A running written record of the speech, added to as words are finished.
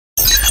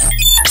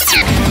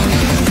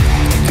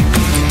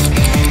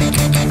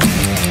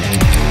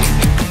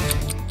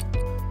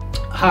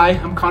Hi,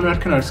 I'm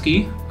Konrad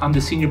Konarski. I'm the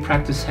Senior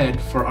Practice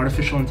Head for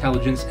Artificial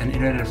Intelligence and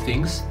Internet of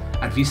Things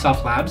at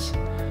Vsaught Labs.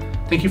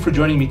 Thank you for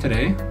joining me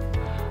today.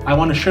 I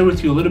want to share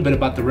with you a little bit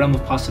about the realm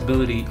of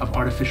possibility of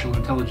artificial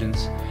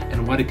intelligence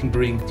and what it can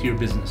bring to your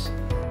business.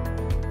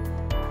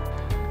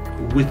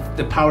 With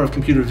the power of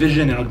computer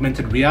vision and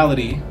augmented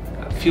reality,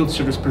 field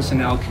service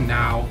personnel can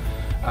now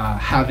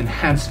have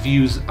enhanced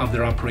views of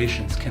their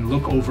operations, can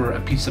look over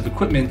a piece of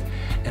equipment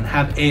and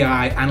have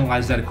AI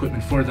analyze that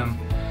equipment for them,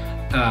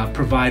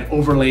 provide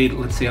overlaid,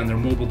 let's say on their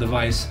mobile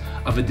device,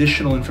 of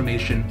additional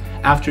information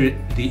after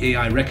the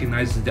AI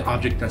recognizes the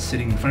object that's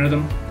sitting in front of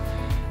them.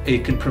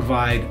 It can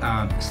provide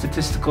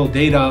statistical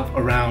data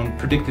around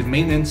predictive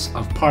maintenance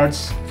of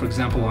parts, for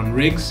example, on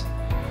rigs.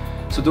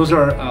 So those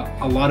are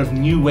a lot of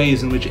new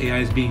ways in which AI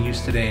is being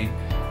used today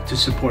to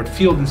support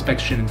field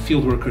inspection and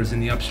field workers in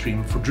the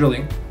upstream for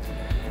drilling.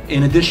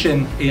 In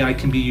addition, AI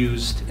can be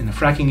used in the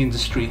fracking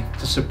industry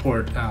to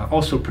support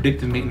also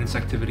predictive maintenance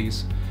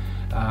activities,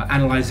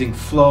 analyzing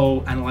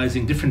flow,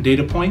 analyzing different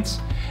data points,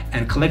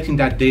 and collecting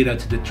that data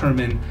to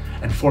determine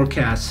and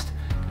forecast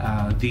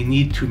the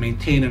need to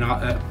maintain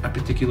a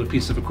particular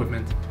piece of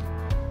equipment.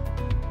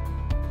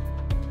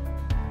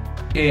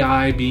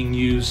 AI being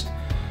used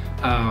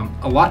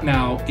a lot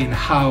now in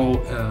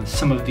how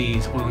some of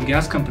these oil and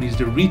gas companies,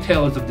 the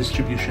retailers of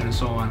distribution and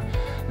so on,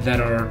 that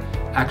are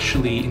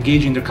actually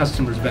engaging their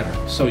customers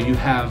better. So you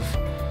have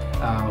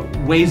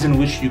ways in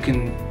which you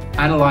can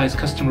analyze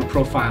customer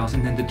profiles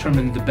and then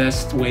determine the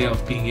best way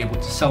of being able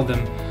to sell them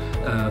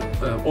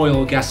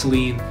oil,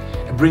 gasoline,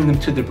 and bring them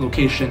to their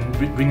location,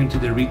 bring them to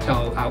their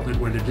retail outlet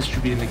where they're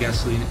distributing the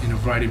gasoline in a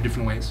variety of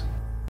different ways.